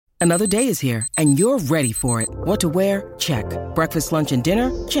Another day is here, and you're ready for it. What to wear? Check. Breakfast, lunch, and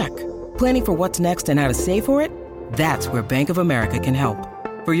dinner? Check. Planning for what's next and how to save for it? That's where Bank of America can help.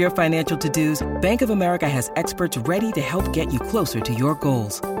 For your financial to-dos, Bank of America has experts ready to help get you closer to your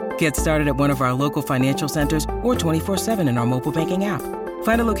goals. Get started at one of our local financial centers or 24/7 in our mobile banking app.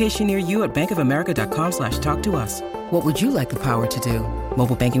 Find a location near you at bankofamerica.com/talktous. What would you like the power to do?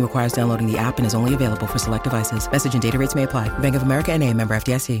 Mobile banking requires downloading the app and is only available for select devices. Message and data rates may apply. Bank of America N.A., member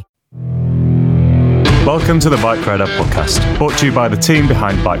FDIC. Welcome to the Bike Radar podcast, brought to you by the team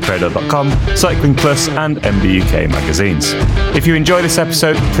behind BikeRadar.com, Cycling Plus and MBUK magazines. If you enjoy this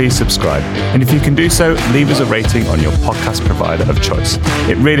episode, please subscribe. And if you can do so, leave us a rating on your podcast provider of choice.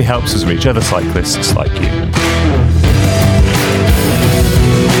 It really helps us reach other cyclists like you.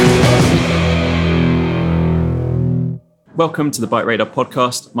 Welcome to the Bike Radar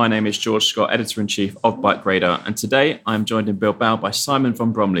podcast. My name is George Scott, Editor-in-Chief of Bike Radar, and today I'm joined in Bilbao by Simon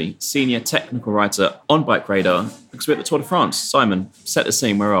von Bromley, Senior Technical Writer on Bike Radar, because we're at the Tour de France. Simon, set the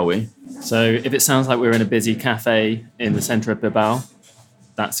scene, where are we? So if it sounds like we're in a busy cafe in the centre of Bilbao,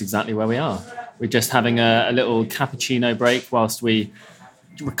 that's exactly where we are. We're just having a little cappuccino break whilst we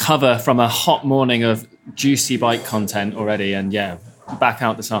recover from a hot morning of juicy bike content already, and back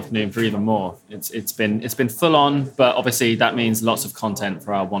out this afternoon for even more. It's been full on, but obviously that means lots of content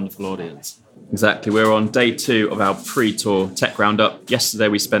for our wonderful audience. Exactly. We're on day 2 of our pre-tour tech roundup. Yesterday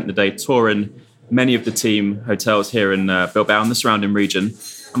we spent the day touring many of the team hotels here in Bilbao and the surrounding region,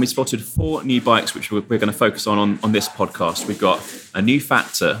 and we spotted 4 new bikes which we're going to focus on this podcast. We've got a new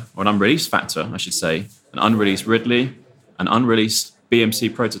Factor, or an unreleased Factor I should say, an unreleased Ridley, an unreleased BMC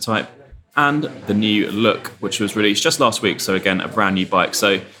prototype, and the new Look, which was released just last week. So again, a brand new bike.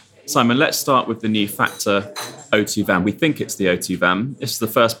 So Simon, let's start with the new Factor O2 Van. We think it's the O2 Van. This is the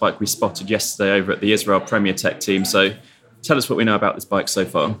first bike we spotted yesterday over at the Israel Premier Tech team. So tell us what we know about this bike so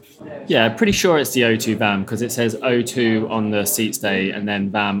far. Yeah, pretty sure it's the O2 Van because it says O2 on the seat stay and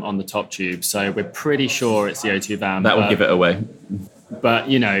then VAM on the top tube. So we're pretty sure it's the O2 Van. That will give it away. But,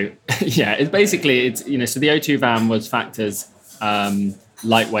 it's basically, so the O2 Van was Factor's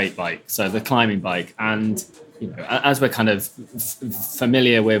lightweight bike, so the climbing bike, and as we're kind of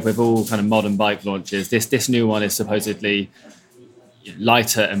familiar with all kind of modern bike launches, this new one is supposedly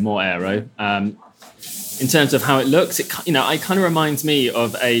lighter and more aero. In terms of how it looks, it kind of reminds me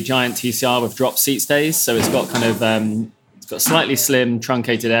of a Giant TCR with drop seat stays. So it's got it's got slightly slim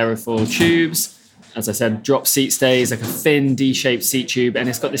truncated aerofoil tubes. As I said, drop seat stays, like a thin D-shaped seat tube, and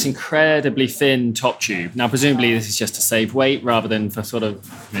it's got this incredibly thin top tube. Now, presumably this is just to save weight rather than for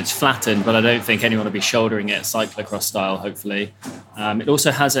it's flattened, but I don't think anyone will be shouldering it cyclocross style, hopefully. It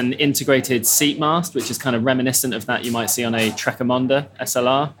also has an integrated seat mast, which is kind of reminiscent of that you might see on a Trekker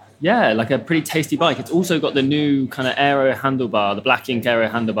SLR. Yeah, like a pretty tasty bike. It's also got the new kind of aero handlebar, the Black Ink aero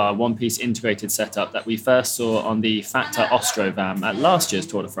handlebar, one-piece integrated setup that we first saw on the Factor Ostro Van at last year's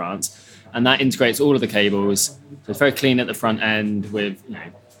Tour de France. And that integrates all of the cables. So it's very clean at the front end with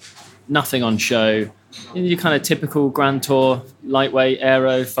nothing on show. Your kind of typical Grand Tour, lightweight,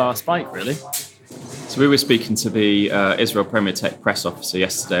 aero, fast bike, really. So we were speaking to the Israel Premier Tech press officer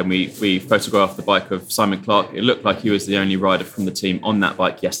yesterday, and we photographed the bike of Simon Clark. It looked like he was the only rider from the team on that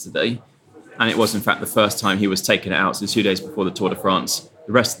bike yesterday. And it was, in fact, the first time he was taking it out since 2 days before the Tour de France.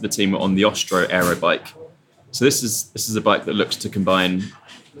 The rest of the team were on the Ostro aero bike. So this is a bike that looks to combine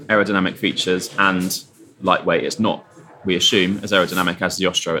aerodynamic features and lightweight. It's not, we assume, as aerodynamic as the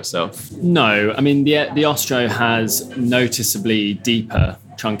Ostro itself. No, I mean the Ostro has noticeably deeper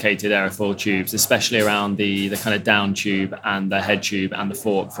truncated aerofoil tubes, especially around the kind of down tube and the head tube and the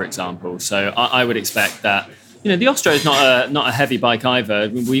fork, for example. So I would expect that. The Ostro is not a heavy bike either.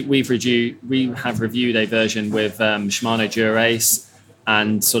 We have reviewed a version with Shimano Dura-Ace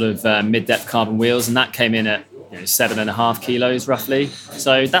and sort of mid-depth carbon wheels, and that came in at 7.5 kilos roughly.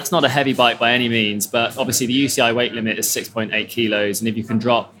 So that's not a heavy bike by any means, but obviously the UCI weight limit is 6.8 kilos, and if you can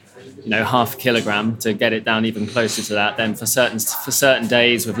drop half a kilogram to get it down even closer to that, then for certain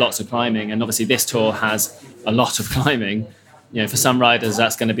days with lots of climbing, and obviously this tour has a lot of climbing, for some riders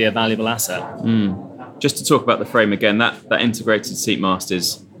that's going to be a valuable asset. Just to talk about the frame again, that integrated seat mast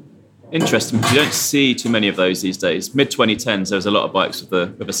is interesting because you don't see too many of those these days. Mid-2010s, there was a lot of bikes with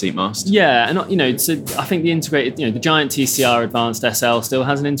a seat mast. Yeah, and so I think the integrated, the Giant TCR Advanced SL still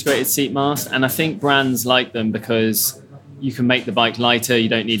has an integrated seat mast, and I think brands like them because you can make the bike lighter. You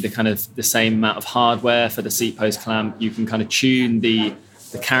don't need the same amount of hardware for the seat post clamp. You can kind of tune the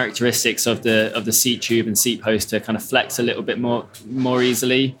characteristics of the seat tube and seat post to kind of flex a little bit more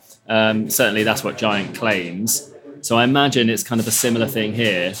easily. Certainly, that's what Giant claims. So I imagine it's kind of a similar thing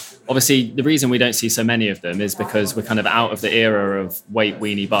here. Obviously, the reason we don't see so many of them is because we're kind of out of the era of weight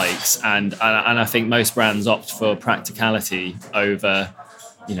weenie bikes, and I think most brands opt for practicality over,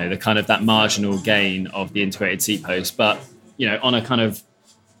 the kind of that marginal gain of the integrated seat post. But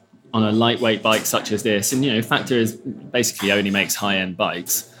on a lightweight bike such as this, and Factor is basically only makes high-end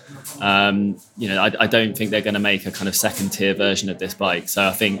bikes. I don't think they're going to make a kind of second tier version of this bike. So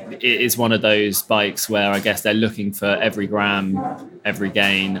I think it is one of those bikes where I guess they're looking for every gram, every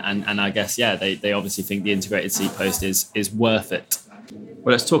gain. And I guess, they obviously think the integrated seat post is worth it.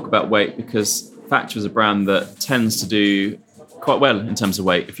 Well, let's talk about weight, because Factor is a brand that tends to do quite well in terms of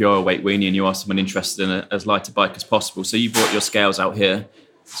weight if you're a weight weenie and you are someone interested in as light a bike as possible. So you brought your scales out here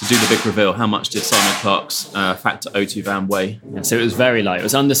to do the big reveal. How much did Simon Clarke's Factor O2 van weigh? Yeah, so it was very light. It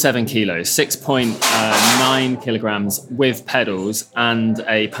was under 7 kilos, 6.9 kilograms with pedals and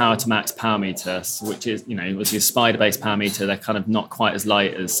a power to max power meter, which is, was your spider-based power meter. They're kind of not quite as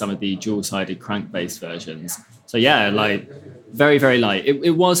light as some of the dual-sided crank-based versions. So very, very light.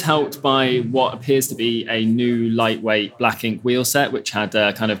 It was helped by what appears to be a new lightweight black ink wheel set, which had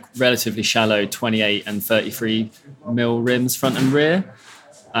kind of relatively shallow 28 and 33 mil rims front and rear.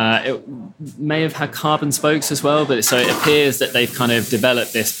 It may have had carbon spokes as well, but so it appears that they've kind of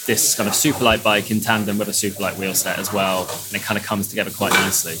developed this kind of super light bike in tandem with a super light wheel set as well, and it kind of comes together quite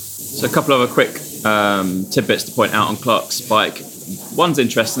nicely. So a couple of other quick tidbits to point out on Clarke's bike. One's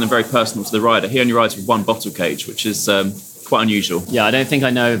interesting and very personal to the rider. He only rides with one bottle cage, which is quite unusual. Yeah, I don't think I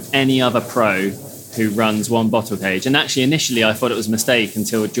know of any other pro who runs one bottle cage. And actually, initially, I thought it was a mistake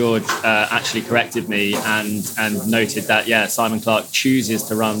until George actually corrected me and noted that, Simon Clarke chooses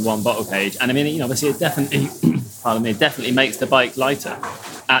to run one bottle cage. And I mean, obviously, it definitely makes the bike lighter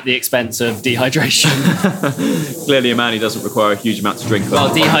at the expense of dehydration. Clearly, a man who doesn't require a huge amount to drink.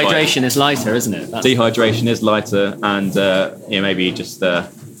 Well, dehydration is lighter, isn't it? Dehydration is lighter, and maybe just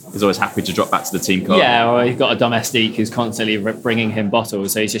is always happy to drop back to the team car. Yeah, or he's got a domestique who's constantly bringing him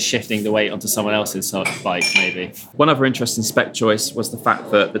bottles, so he's just shifting the weight onto someone else's bike, maybe. One other interesting spec choice was the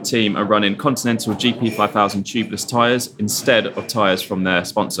fact that the team are running Continental GP5000 tubeless tyres instead of tyres from their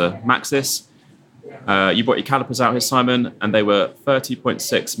sponsor, Maxxis. You brought your calipers out here, Simon, and they were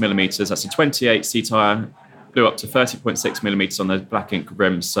 30.6 millimetres. That's a 28C tyre, blew up to 30.6 millimetres on those black ink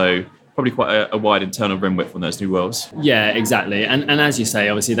rims, so probably quite a wide internal rim width on those new wheels. Yeah, exactly. And as you say,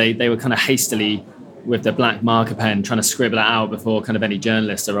 obviously they were kind of hastily with the black marker pen trying to scribble it out before kind of any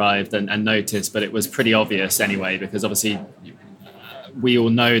journalists arrived and noticed, but it was pretty obvious anyway, because obviously we all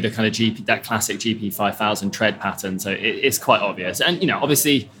know the kind of that classic GP5000 tread pattern, so it's quite obvious. And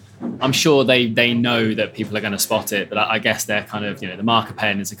obviously I'm sure they know that people are going to spot it, but I guess they're kind of, the marker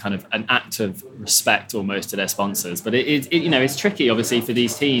pen is a kind of an act of respect almost to their sponsors. But it's tricky, obviously, for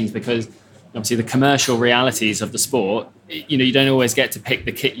these teams, because obviously the commercial realities of the sport, you don't always get to pick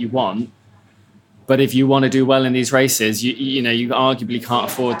the kit you want. But if you want to do well in these races, you arguably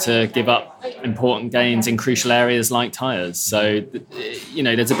can't afford to give up important gains in crucial areas like tyres. So,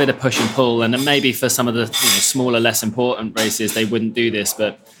 there's a bit of push and pull, and maybe for some of the smaller, less important races, they wouldn't do this,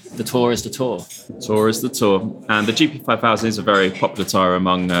 but the Tour is the Tour. Tour is the Tour. And the GP5000 is a very popular tyre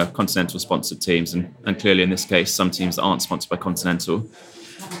among Continental sponsored teams, and clearly in this case, some teams that aren't sponsored by Continental.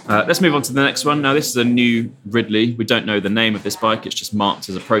 Let's move on to the next one. Now, this is a new Ridley. We don't know the name of this bike. It's just marked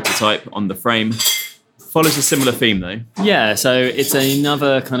as a prototype on the frame. Follows a similar theme, though. Yeah, so it's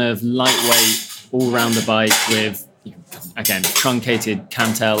another kind of lightweight, all-rounder bike with, again, truncated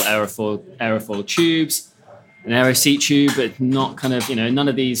Cantel aerofoil tubes, an aero seat tube, but not kind of, none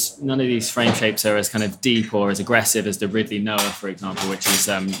of these frame shapes are as kind of deep or as aggressive as the Ridley Noah, for example, which is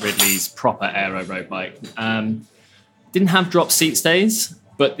Ridley's proper aero road bike. Didn't have drop seat stays,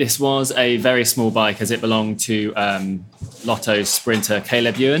 but this was a very small bike as it belonged to Lotto's sprinter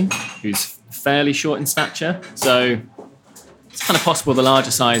Caleb Ewan, who's fairly short in stature. So it's kind of possible the larger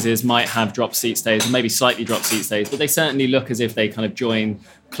sizes might have drop seat stays, or maybe slightly drop seat stays, but they certainly look as if they kind of join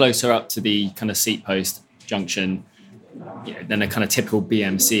closer up to the kind of seat post junction than a kind of typical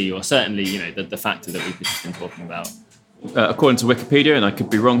BMC, or certainly, the Factor that we've just been talking about. According to Wikipedia, and I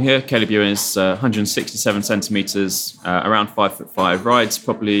could be wrong here, Caleb Ewan is 167 centimetres, around 5'5", rides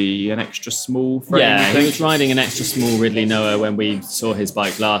probably an extra small frame. Yeah, he was riding an extra small Ridley Noah when we saw his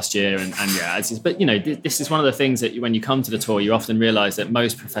bike last year, but this is one of the things that when you come to the Tour, you often realise that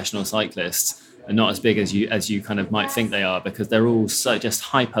most professional cyclists are not as big as you kind of might think they are, because they're all so just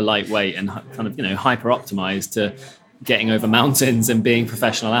hyper lightweight and kind of hyper optimised to getting over mountains and being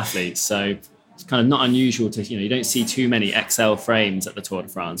professional athletes. So it's kind of not unusual to, you don't see too many XL frames at the Tour de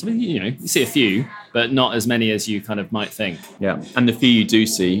France. I mean, you see a few, but not as many as you kind of might think. Yeah, and the few you do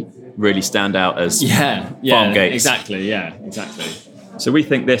see really stand out as farm gates. Exactly. So we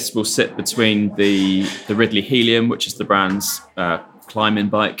think this will sit between the Ridley Helium, which is the brand's climbing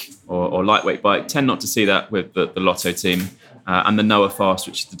bike or lightweight bike. Tend not to see that with the Lotto team. And the Noah Fast,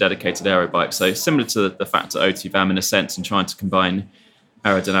 which is the dedicated aero bike. So similar to the Factor O2 VAM in a sense, and trying to combine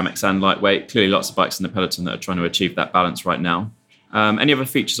aerodynamics and lightweight. Clearly lots of bikes in the peloton that are trying to achieve that balance right now. Any other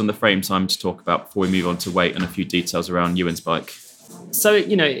features on the frame time to talk about before we move on to weight and a few details around Ewan's bike? So,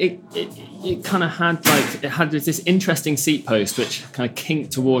 it kind of had this interesting seat post, which kind of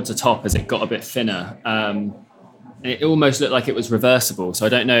kinked towards the top as it got a bit thinner. It almost looked like it was reversible. So I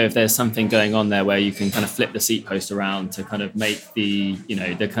don't know if there's something going on there where you can kind of flip the seat post around to kind of make the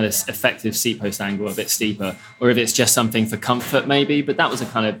kind of effective seat post angle a bit steeper, or if it's just something for comfort maybe. But that was a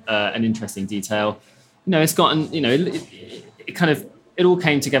kind of an interesting detail. It's gotten, it all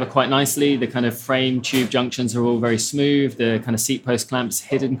came together quite nicely. The kind of frame tube junctions are all very smooth. The kind of seat post clamps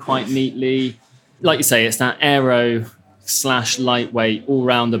hidden quite neatly. Like you say, it's that aero / lightweight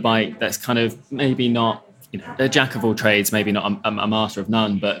all-rounder bike that's kind of maybe not, a jack of all trades, maybe not a master of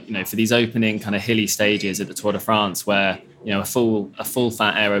none, but for these opening kind of hilly stages at the Tour de France, where a full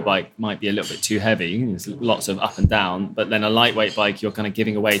fat aero bike might be a little bit too heavy. There's lots of up and down, but then a lightweight bike, you're kind of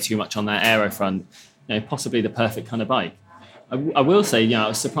giving away too much on that aero front. Possibly the perfect kind of bike. I will say,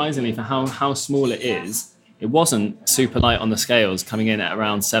 surprisingly for how small it is, it wasn't super light on the scales, coming in at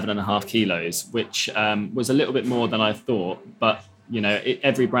around 7.5 kilos, which was a little bit more than I thought, but.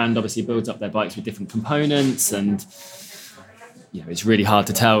 Every brand obviously builds up their bikes with different components, and it's really hard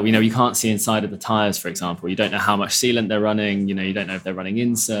to tell. You can't see inside of the tires, for example. You don't know how much sealant they're running. You don't know if they're running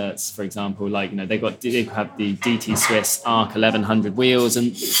inserts, for example. They have the DT Swiss Arc 1100 wheels,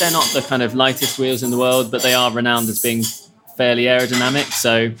 and they're not the kind of lightest wheels in the world, but they are renowned as being fairly aerodynamic.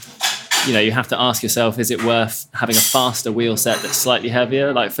 So you have to ask yourself, is it worth having a faster wheel set that's slightly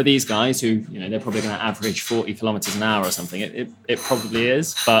heavier? Like for these guys who, they're probably going to average 40 kilometers an hour or something. It probably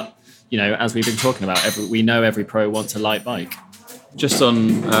is. But, as we've been talking about, we know every pro wants a light bike. Just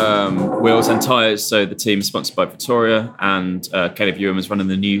on wheels and tyres, so the team is sponsored by Vittoria, and Caleb Ewan is running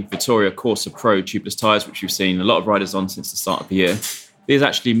the new Vittoria Corsa Pro tubeless tyres, which we've seen a lot of riders on since the start of the year. These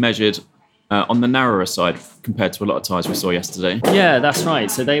actually measured on the narrower side compared to a lot of tyres we saw yesterday. Yeah, that's right.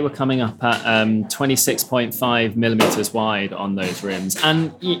 So they were coming up at 26.5 millimetres wide on those rims.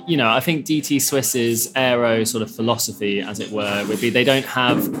 And, I think DT Swiss's aero sort of philosophy, as it were, would be they don't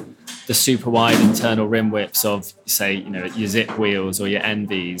have the super wide internal rim widths of, say, your Zip wheels or your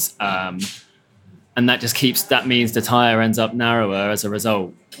Envies. And that means the tyre ends up narrower as a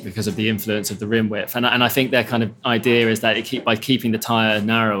result because of the influence of the rim width. And I think their kind of idea is that by keeping the tyre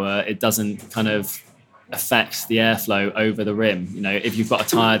narrower, it doesn't kind of affect the airflow over the rim. If you've got a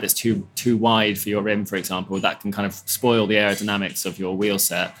tyre that's too wide for your rim, for example, that can kind of spoil the aerodynamics of your wheel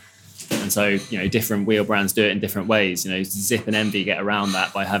set. And so, different wheel brands do it in different ways. Zip and Envy get around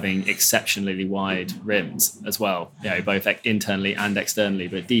that by having exceptionally wide rims as well, both internally and externally.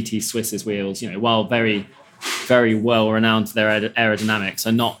 But DT Swiss's wheels, while very, very well renowned for their aerodynamics,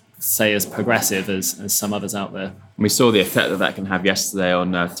 are not, say, as progressive as some others out there. We saw the effect that can have yesterday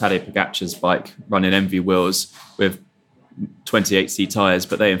on Tadej Pogacar's bike running Envy wheels with 28C tyres,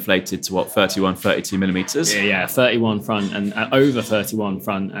 but they inflated to 31, 32 millimetres. Yeah, 31 front and over 31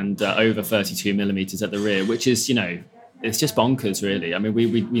 front and over 32 millimetres at the rear, which is, it's just bonkers, really. I mean,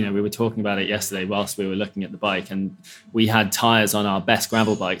 we were talking about it yesterday whilst we were looking at the bike, and we had tyres on our best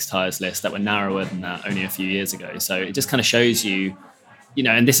gravel bikes tyres list that were narrower than that only a few years ago. So it just kind of shows you,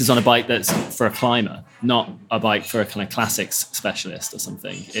 and this is on a bike that's for a climber, not a bike for a kind of classics specialist or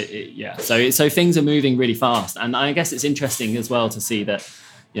something. So things are moving really fast. And I guess it's interesting as well to see that,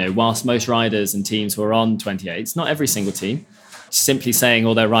 whilst most riders and teams were on 28s, not every single team, simply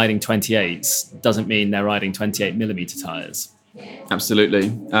saying, they're riding 28s doesn't mean they're riding 28 millimetre tyres. Absolutely.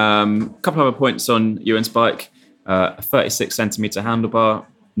 A couple of other points on Ewan's bike. A 36 centimetre handlebar.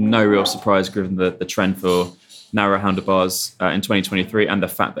 No real surprise given the trend for narrow handlebars in 2023, and the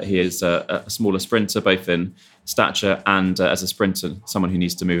fact that he is a smaller sprinter, both in stature and as a sprinter, someone who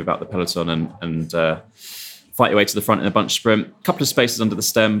needs to move about the peloton and fight your way to the front in a bunch sprint. A couple of spaces under the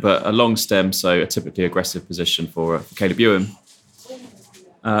stem, but a long stem, so a typically aggressive position for Caleb Ewan.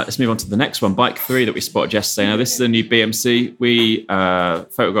 Let's move on to the next one, Bike 3 that we spotted yesterday. Now, this is a new BMC. We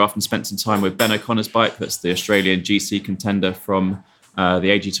photographed and spent some time with Ben O'Connor's bike. That's the Australian GC contender from the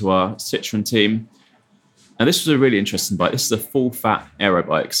AG2R Citroën team. Now, this was a really interesting bike. This is a full-fat aero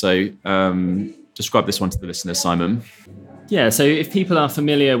bike. So describe this one to the listeners, Simon. Yeah, so if people are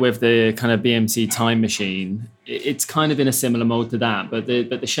familiar with the kind of BMC Time Machine, it's kind of in a similar mold to that, but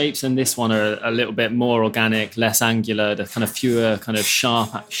the shapes in this one are a little bit more organic, less angular. There's kind of fewer kind of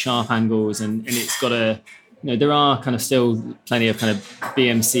sharp angles, and it's got there are kind of still plenty of kind of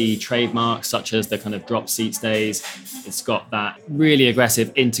BMC trademarks, such as the kind of drop seat stays. It's got that really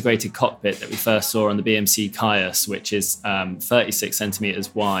aggressive integrated cockpit that we first saw on the BMC Caius, which is 36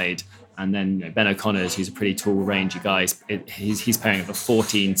 centimeters wide. And then Ben O'Connor's, who's a pretty tall, rangy guy, he's pairing with a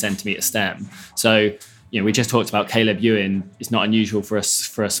 14 centimeter stem. So, we just talked about Caleb Ewan. It's not unusual for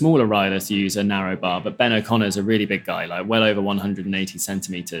a smaller rider to use a narrow bar, but Ben O'Connor's a really big guy, like well over 180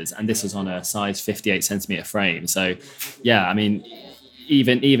 centimeters. And this was on a size 58 centimeter frame. So, yeah, I mean,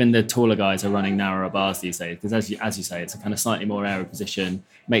 even the taller guys are running narrower bars these days, because as you say, it's a kind of slightly more aero position,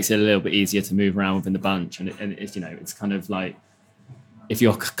 makes it a little bit easier to move around within the bunch. And it's, it's kind of like, if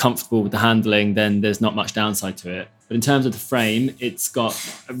you're comfortable with the handling, then there's not much downside to it. But in terms of the frame, it's got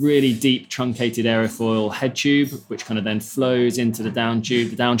a really deep truncated aerofoil head tube, which kind of then flows into the down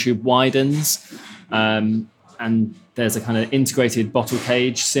tube. The down tube widens, and there's a kind of integrated bottle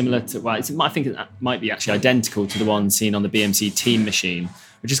cage similar to, I think it might be actually identical to the one seen on the BMC Team Machine,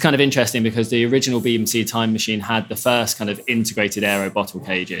 which is kind of interesting because the original BMC Time Machine had the first kind of integrated aero bottle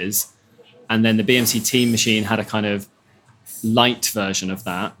cages, and then the BMC Team Machine had a kind of light version of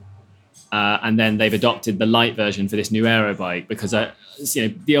that, and then they've adopted the light version for this new aero bike because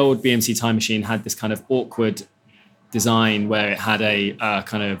the old BMC Time Machine had this kind of awkward design where it had a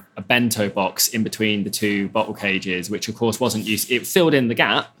kind of a bento box in between the two bottle cages, which of course wasn't used. It filled in the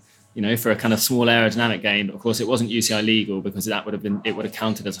gap, for a kind of small aerodynamic gain, but of course it wasn't UCI legal because it would have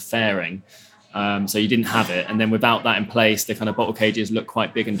counted as a fairing. So you didn't have it, and then without that in place, the kind of bottle cages look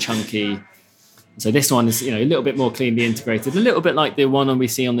quite big and chunky. So this one is, a little bit more cleanly integrated, a little bit like the one we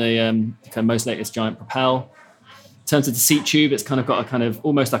see on the kind of most latest Giant Propel. In terms of the seat tube, it's kind of got a kind of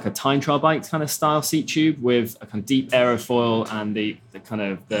almost like a time trial bike kind of style seat tube with a kind of deep aerofoil, and the kind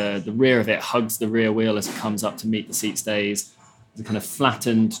of the rear of it hugs the rear wheel as it comes up to meet the seat stays. There's a kind of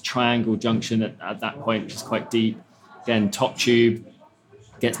flattened triangle junction at that point, which is quite deep. Again, top tube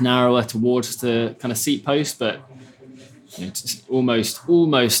gets narrower towards the kind of seat post, but it's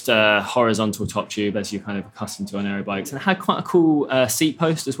almost horizontal top tube as you're kind of accustomed to on aero bikes, and it had quite a cool seat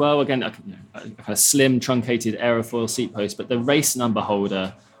post as well. Again, a kind of slim truncated aerofoil seat post, but the race number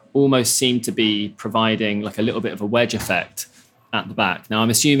holder almost seemed to be providing like a little bit of a wedge effect at the back. Now I'm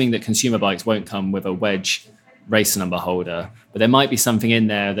assuming that consumer bikes won't come with a wedge race number holder, but there might be something in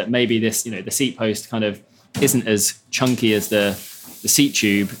there that maybe this, the seat post kind of isn't as chunky as the seat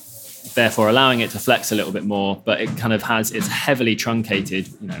tube, therefore allowing it to flex a little bit more, but it kind of it's heavily truncated,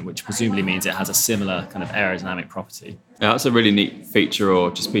 which presumably means it has a similar kind of aerodynamic property. Yeah, that's a really neat feature or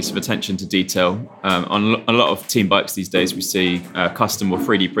just piece of attention to detail. On a lot of team bikes these days, we see custom or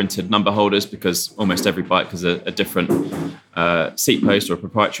 3D printed number holders because almost every bike has a different seat post or a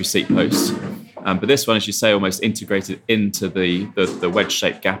proprietary seat post. But this one, as you say, almost integrated into the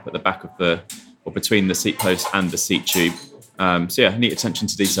wedge-shaped gap at the back of or between the seat post and the seat tube. So yeah, neat attention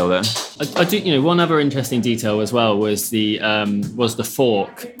to detail there. I do, one other interesting detail as well was the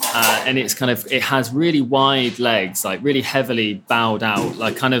fork, and it has really wide legs, like really heavily bowed out,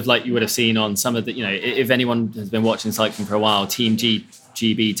 like kind of like you would have seen on some of the, if anyone has been watching cycling for a while, Team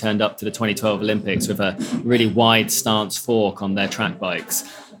GB turned up to the 2012 Olympics with a really wide stance fork on their track bikes.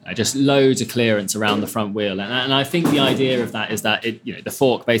 Just loads of clearance around the front wheel, and I think the idea of that is that the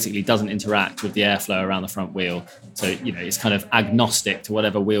fork basically doesn't interact with the airflow around the front wheel, so it's kind of agnostic to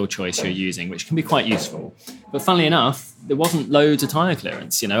whatever wheel choice you're using, which can be quite useful. But funnily enough, there wasn't loads of tyre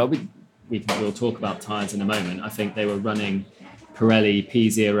clearance. We'll talk about tyres in a moment. I think they were running Pirelli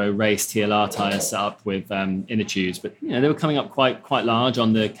P0 race TLR tyres set up with inner tubes, but they were coming up quite large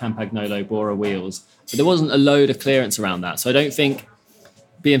on the Campagnolo Bora wheels, but there wasn't a load of clearance around that. So I don't think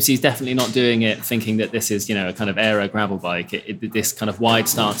BMC is definitely not doing it thinking that this is, a kind of aero gravel bike. This kind of wide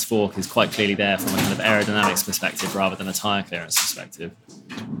stance fork is quite clearly there from a kind of aerodynamics perspective rather than a tyre clearance perspective.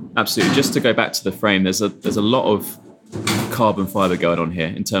 Absolutely. Just to go back to the frame, there's a lot of carbon fibre going on here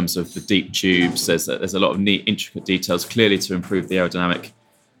in terms of the deep tubes. There's a lot of neat, intricate details, clearly to improve the aerodynamic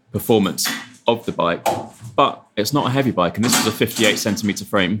performance of the bike. But it's not a heavy bike, and this is a 58 centimetre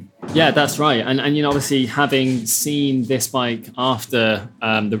frame. Yeah, that's right. And obviously, having seen this bike after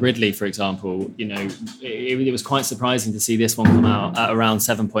the Ridley, for example, it was quite surprising to see this one come out at around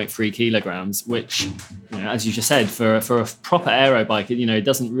 7.3 kilograms, which, as you just said, for a proper aero bike, it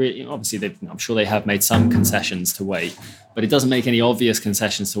doesn't really. Obviously, I'm sure they have made some concessions to weight, but it doesn't make any obvious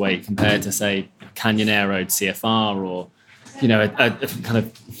concessions to weight compared to, say, Canyon Aero CFR or a kind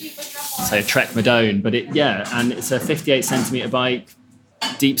of, say, a Trek Madone, but and it's a 58 centimetre bike,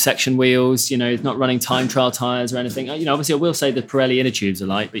 deep section wheels, it's not running time trial tyres or anything. Obviously I will say the Pirelli inner tubes are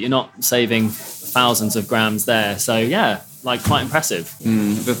light, but you're not saving thousands of grams there. So quite impressive.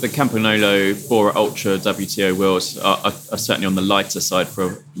 The Campagnolo Bora Ultra WTO wheels are certainly on the lighter side for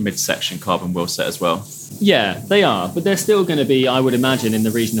a mid-section carbon wheel set as well. Yeah, they are, but they're still going to be, I would imagine, in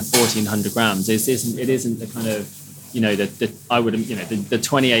the region of 1,400 grams. It isn't the kind of, the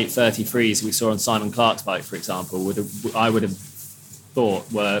 2833s we saw on Simon Clark's bike, for example, I would have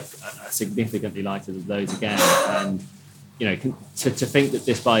thought were significantly lighter than those again. And to think that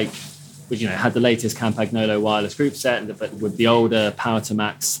this bike, which had the latest Campagnolo wireless group set, but with the older Power to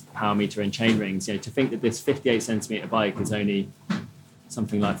Max power meter and chain rings, to think that this 58 centimetre bike is only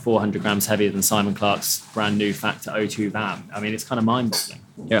something like 400 grams heavier than Simon Clark's brand new Factor O2 VAM. I mean, it's kind of mind-boggling.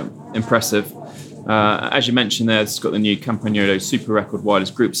 Yeah, impressive. As you mentioned there, it's got the new Campagnolo Super Record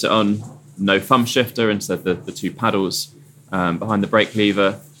wireless group set on, no thumb shifter, instead the two paddles behind the brake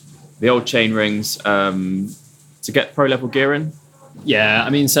lever, the old chain rings to get pro level gearing. Yeah, I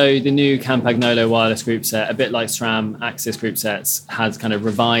mean, so the new Campagnolo wireless group set, a bit like SRAM Axis group sets, has kind of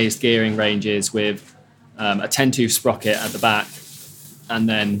revised gearing ranges with a 10-tooth sprocket at the back and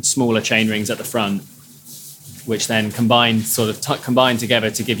then smaller chain rings at the front, which then combine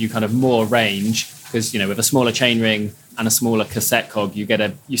together to give you kind of more range. Because with a smaller chain ring and a smaller cassette cog, you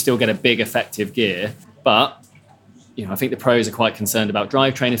still get a big effective gear. But I think the pros are quite concerned about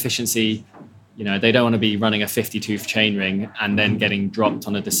drivetrain efficiency. They don't want to be running a 50-tooth chain ring and then getting dropped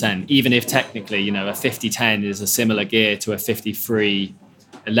on a descent, even if technically, a 5010 is a similar gear to a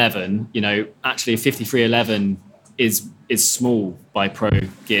 5311. Actually a 5311 is small by pro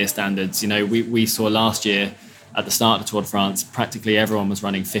gear standards. We saw last year at the start of the Tour de France, practically everyone was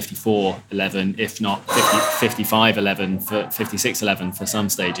running 5411, if not 5511 for 5611 for some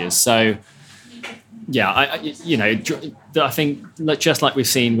stages. So yeah, I think just like we've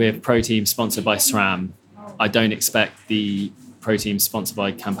seen with Pro Team sponsored by SRAM, I don't expect the Pro Team sponsored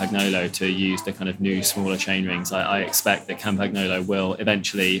by Campagnolo to use the kind of new smaller chain rings. I expect that Campagnolo will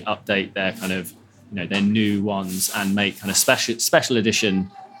eventually update their kind of, their new ones and make kind of special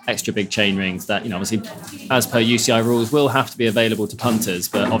edition extra big chain rings that, obviously, as per UCI rules, will have to be available to punters.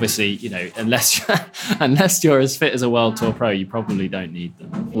 But obviously, unless you're as fit as a World Tour pro, you probably don't need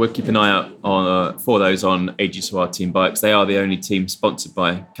them. We'll keep an eye out for those on AG2R team bikes. They are the only team sponsored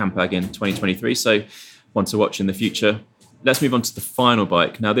by Campag in 2023, so one to watch in the future. Let's move on to the final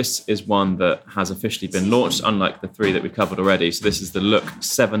bike. Now, this is one that has officially been launched, unlike the three that we've covered already. So this is the Look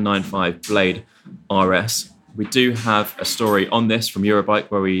 795 Blade RS. We do have a story on this from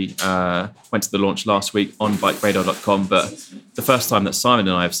Eurobike where we went to the launch last week on bikeradar.com, but the first time that Simon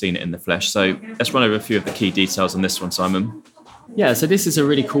and I have seen it in the flesh. So let's run over a few of the key details on this one, Simon. Yeah, so this is a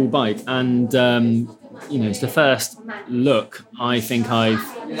really cool bike, and it's the first Look I think I've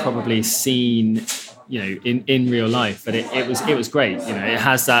probably seen in real life, but it was great. It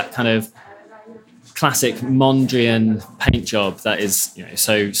has that kind of classic Mondrian paint job that is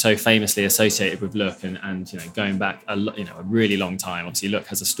so famously associated with Look and going back a really long time. Obviously Look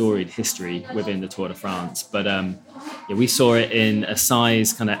has a storied history within the Tour de France, but we saw it in a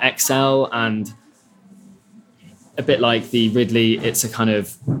size kind of XL, and a bit like the Ridley, it's a kind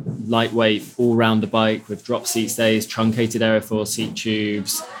of lightweight all-rounder bike with drop seat stays, truncated Aeroforce seat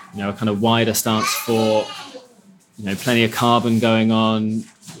tubes, a kind of wider stance fork, plenty of carbon going on,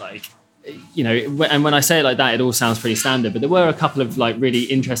 and when I say it like that, it all sounds pretty standard, but there were a couple of really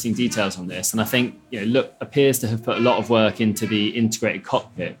interesting details on this. And I think, Look appears to have put a lot of work into the integrated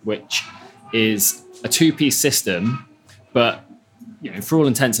cockpit, which is a two-piece system, but for all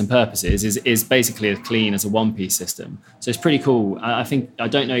intents and purposes is basically as clean as a one-piece system. So it's pretty cool. I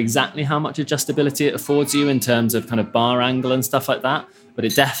don't know exactly how much adjustability it affords you in terms of kind of bar angle and stuff like that, but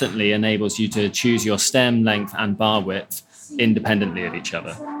it definitely enables you to choose your stem length and bar width independently of each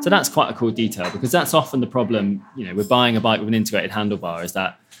other. So that's quite a cool detail, because that's often the problem, with buying a bike with an integrated handlebar, is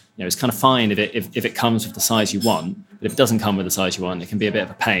that, it's kind of fine if it comes with the size you want, but if it doesn't come with the size you want, it can be a bit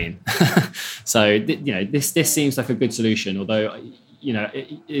of a pain. So, this seems like a good solution, although,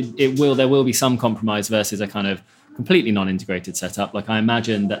 there will be some compromise versus a kind of completely non-integrated setup. I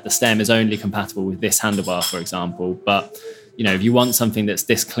imagine that the stem is only compatible with this handlebar, for example, but, if you want something that's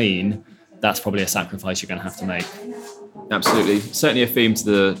this clean, that's probably a sacrifice you're going to have to make. Absolutely. Certainly a theme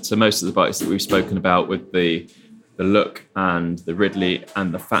to most of the bikes that we've spoken about, with the Look and the Ridley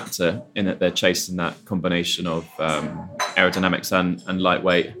and the Factor, in that they're chasing that combination of aerodynamics and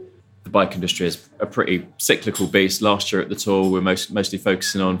lightweight. The bike industry is a pretty cyclical beast. Last year at the Tour, we're mostly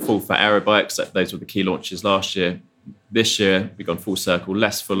focusing on full fat aero bikes. Those were the key launches last year. This year, we've gone full circle,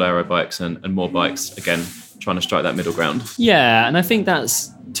 less full aero bikes and more bikes, again, trying to strike that middle ground. Yeah, and I think that's,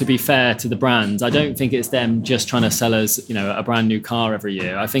 to be fair to the brands, I don't think it's them just trying to sell us, a brand new car every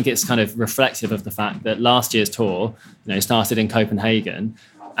year. I think it's kind of reflective of the fact that last year's tour, started in Copenhagen,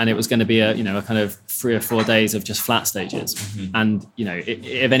 and it was going to be a kind of 3 or 4 days of just flat stages. Mm-hmm. And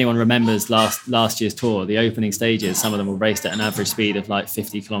if anyone remembers last year's tour, the opening stages, some of them were raced at an average speed of like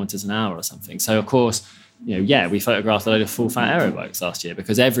 50 kilometers an hour or something. So of course, we photographed a load of full fat aero bikes last year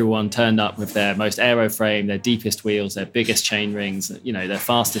because everyone turned up with their most aero frame, their deepest wheels, their biggest chain rings, their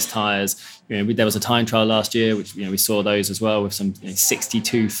fastest tires. There was a time trial last year, which we saw those as well with some 60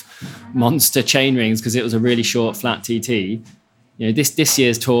 tooth monster chain rings because it was a really short flat TT. This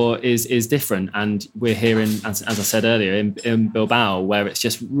year's tour is different, and we're here as I said earlier, in Bilbao, where it's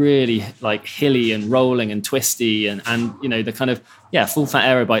just really like hilly and rolling and twisty, and the kind of full fat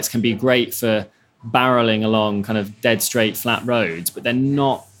aero bikes can be great for barreling along kind of dead straight flat roads, but they're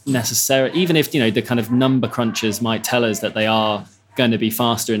not necessarily, even if the kind of number crunchers might tell us that they are going to be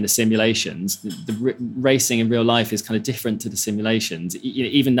faster in the simulations, the racing in real life is kind of different to the simulations.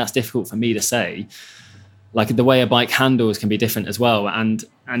 Even that's difficult for me to say. Like the way a bike handles can be different as well, and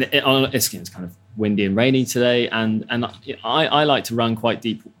it's kind of windy and rainy today, and I like to run quite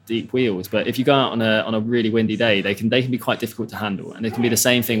deep wheels, but if you go out on a really windy day, they can be quite difficult to handle, and it can be the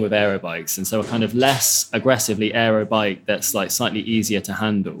same thing with aero bikes. And so a kind of less aggressively aero bike that's like slightly easier to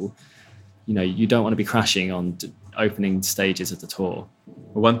handle, you don't want to be crashing on opening stages of the tour.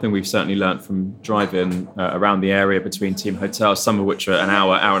 Well, one thing we've certainly learned from driving around the area between team hotels, some of which are an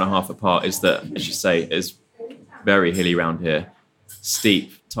hour and a half apart, is that, as you say, it's very hilly around here,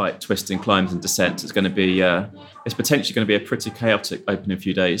 steep, tight, twisting climbs and descents. It's going to be, it's potentially going to be a pretty chaotic opening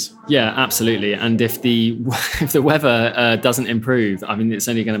few days. Yeah, absolutely. And if the weather doesn't improve, I mean, it's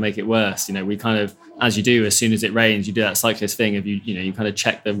only going to make it worse. We kind of, as you do, as soon as it rains, you do that cyclist thing of you kind of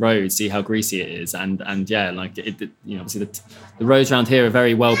check the road, see how greasy it is, and obviously the roads around here are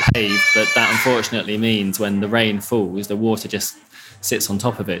very well paved, but that unfortunately means when the rain falls, the water just sits on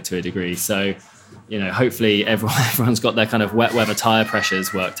top of it to a degree. So, hopefully everyone's got their kind of wet weather tyre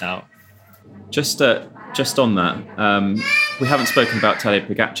pressures worked out. Just on that, we haven't spoken about Tadej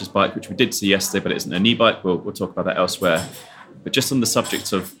Pogacar's bike, which we did see yesterday, but it isn't an e-bike. We'll talk about that elsewhere. But just on the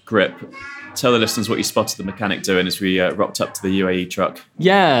subject of grip, tell the listeners what you spotted the mechanic doing as we rocked up to the UAE truck.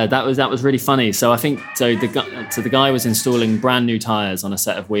 Yeah, that was really funny. So I think the guy was installing brand new tyres on a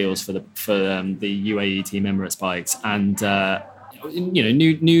set of wheels for the UAE Team Emirates bikes, and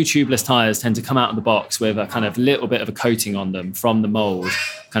new tubeless tyres tend to come out of the box with a kind of little bit of a coating on them from the mould,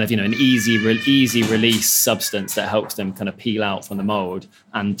 kind of an easy release substance that helps them kind of peel out from the mould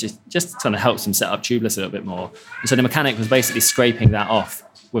and just kind of helps them set up tubeless a little bit more. And so the mechanic was basically scraping that off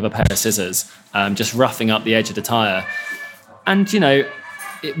with a pair of scissors, just roughing up the edge of the tyre. And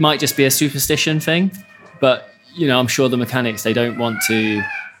it might just be a superstition thing, but I'm sure the mechanics, they don't want to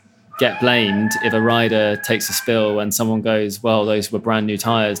get blamed if a rider takes a spill and someone goes, well, those were brand new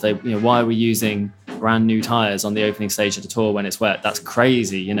tyres. Why are we using brand new tyres on the opening stage of the tour when it's wet? That's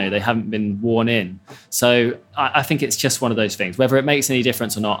crazy. They haven't been worn in. So I think it's just one of those things. Whether it makes any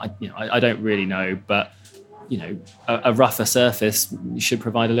difference or not, I don't really know. But a rougher surface should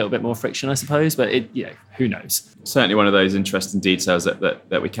provide a little bit more friction, I suppose. But who knows? Certainly one of those interesting details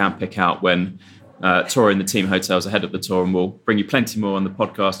that we can pick out when touring the team hotels ahead of the tour, and we'll bring you plenty more on the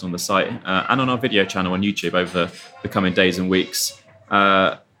podcast, on the site, and on our video channel on YouTube over the coming days and weeks.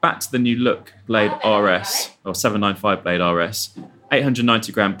 Back to the new look Blade RS, or 795 Blade RS,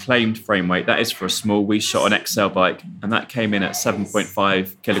 890 gram claimed frame weight. That is for a small. We shot an XL bike, and that came in at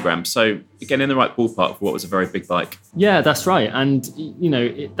 7.5 kilograms. So again, in the right ballpark for what was a very big bike. Yeah, that's right. And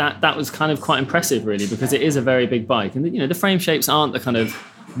that was kind of quite impressive, really, because it is a very big bike, and the frame shapes aren't the kind of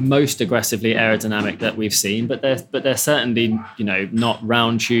most aggressively aerodynamic that we've seen, but they're certainly not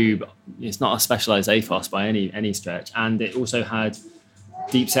round tube. It's not a specialized AFOS by any stretch, and it also had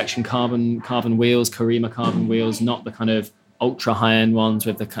deep section carbon wheels, Karima carbon wheels, not the kind of ultra high end ones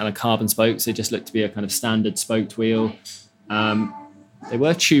with the kind of carbon spokes. They just looked to be a kind of standard spoked wheel. They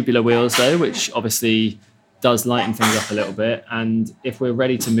were tubular wheels though, which obviously does lighten things up a little bit. And if we're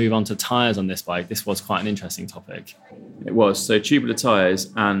ready to move on to tyres on this bike, this was quite an interesting topic. It was. So tubular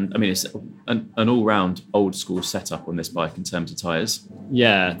tyres, and I mean, it's an all-round old school setup on this bike in terms of tyres.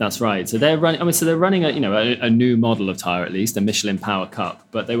 Yeah, that's right. So they're running a new model of tyre, at least, a Michelin Power Cup,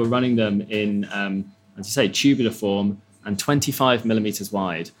 but they were running them in, as you say, tubular form and 25 millimeters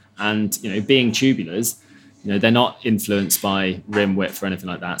wide. And, being tubulars, they're not influenced by rim width or anything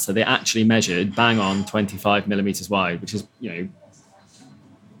like that. So they actually measured bang on 25 millimeters wide, which is,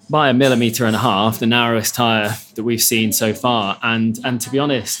 by 1.5 millimeters, the narrowest tyre that we've seen so far. And to be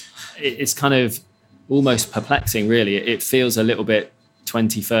honest, it's kind of almost perplexing, really. It feels a little bit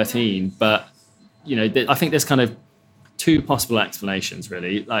 2013, but I think there's kind of two possible explanations,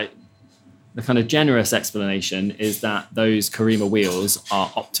 really. Like, the kind of generous explanation is that those Carema wheels are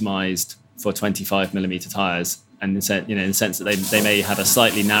optimized for 25 millimeter tyres, and in the sense that they may have a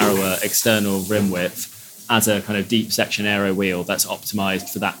slightly narrower external rim width as a kind of deep section aero wheel that's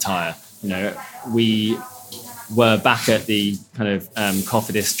optimized for that tyre. We were back at the kind of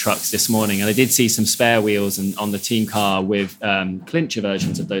Cofidis trucks this morning, and I did see some spare wheels on the team car with clincher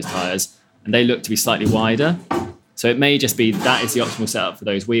versions of those tyres, and they look to be slightly wider. So it may just be that is the optimal setup for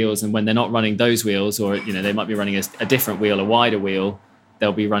those wheels, and when they're not running those wheels, or they might be running a different wheel, a wider wheel,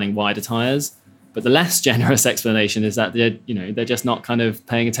 they'll be running wider tyres. But the less generous explanation is that they're just not kind of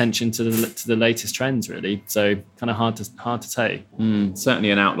paying attention to the latest trends, really. So kind of hard to say. Certainly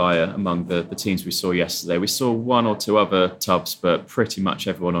an outlier among the teams we saw yesterday. We saw one or two other tubs, but pretty much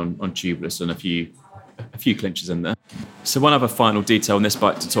everyone on tubeless and a few clinchers in there. So one other final detail on this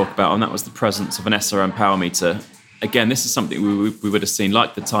bike to talk about, and that was the presence of an SRM power meter. Again, this is something we would have seen,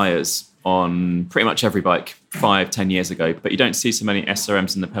 like the tyres, on pretty much every bike 5-10 years ago, but you don't see so many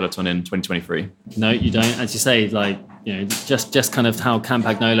SRMs in the peloton in 2023. No, you don't. As you say, just kind of how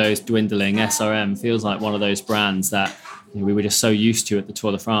Campagnolo is dwindling, SRM feels like one of those brands that we were just so used to at the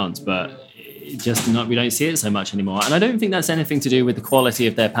Tour de France, but we don't see it so much anymore. And I don't think that's anything to do with the quality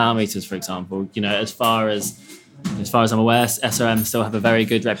of their power meters, for example. As far as I'm aware, SRM still have a very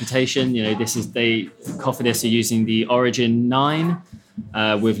good reputation. Cofidis are using the Origin 9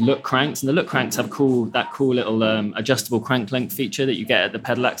 with look cranks, and the look cranks have that cool little adjustable crank length feature that you get at the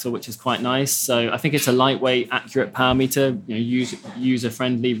pedal axle, which is quite nice. So I think it's a lightweight, accurate power meter.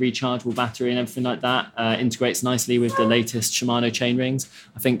 User-friendly, rechargeable battery and everything like that. Integrates nicely with the latest Shimano chain rings.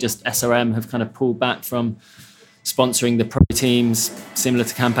 I think just SRM have kind of pulled back from sponsoring the pro teams, similar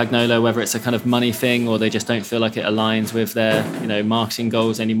to Campagnolo, whether it's a kind of money thing or they just don't feel like it aligns with their marketing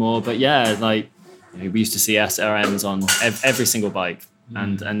goals anymore. But we used to see SRMs on every single bike,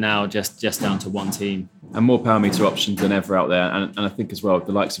 and now just down to one team. And more power meter options than ever out there. And I think as well,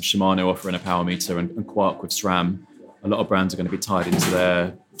 the likes of Shimano offering a power meter and Quark with SRAM, a lot of brands are going to be tied into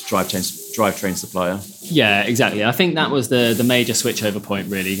their drivetrain supplier. Yeah, exactly. I think that was the major switchover point,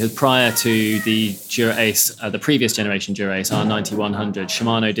 really, because prior to the Dura-Ace, the previous generation Dura-Ace R9100,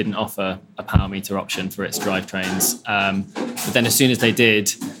 Shimano didn't offer a power meter option for its drivetrains. But then as soon as they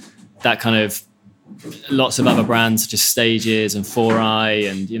did, that kind of lots of other brands such as Stages and 4i,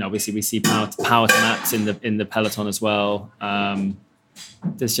 and obviously we see Power to Max in the peloton as well.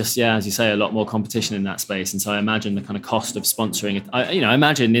 There's just, as you say, a lot more competition in that space, and so I imagine the kind of cost of sponsoring it. I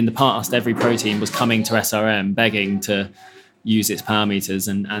imagine in the past every pro team was coming to SRM begging to use its power meters,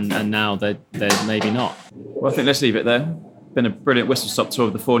 and now they're maybe not. Well, I think let's leave it there. Been a brilliant whistle-stop tour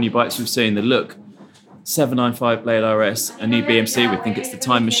of the 4 new bikes we've seen. The Look 795 Blade RS, a new BMC, we think it's the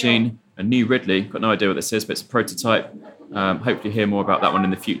Time Machine, a new Ridley, got no idea what this is, but it's a prototype. Hopefully hear more about that one in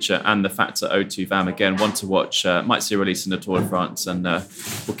the future, and the Factor O2 VAM, again, one to watch. Might see a release in the Tour de France, and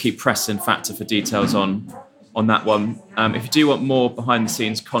we'll keep pressing Factor for details on that one. If you do want more behind the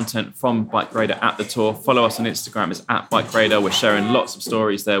scenes content from Bike Radar at the Tour, follow us on Instagram. It's at Bike Radar. We're sharing lots of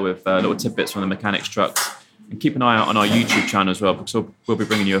stories there with little tidbits from the mechanics trucks, and keep an eye out on our YouTube channel as well, because we'll be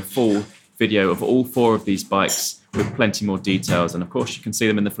bringing you a full video of all 4 of these bikes with plenty more details, and of course you can see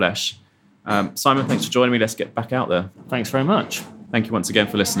them in the flesh. Simon, thanks for joining me. Let's get back out there. Thanks very much. Thank you once again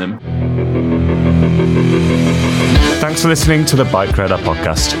for listening. Thanks for listening to the Bike Radar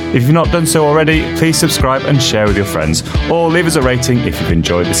podcast. If you've not done so already, please subscribe and share with your friends, or leave us a rating if you've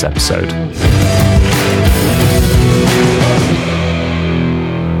enjoyed this episode.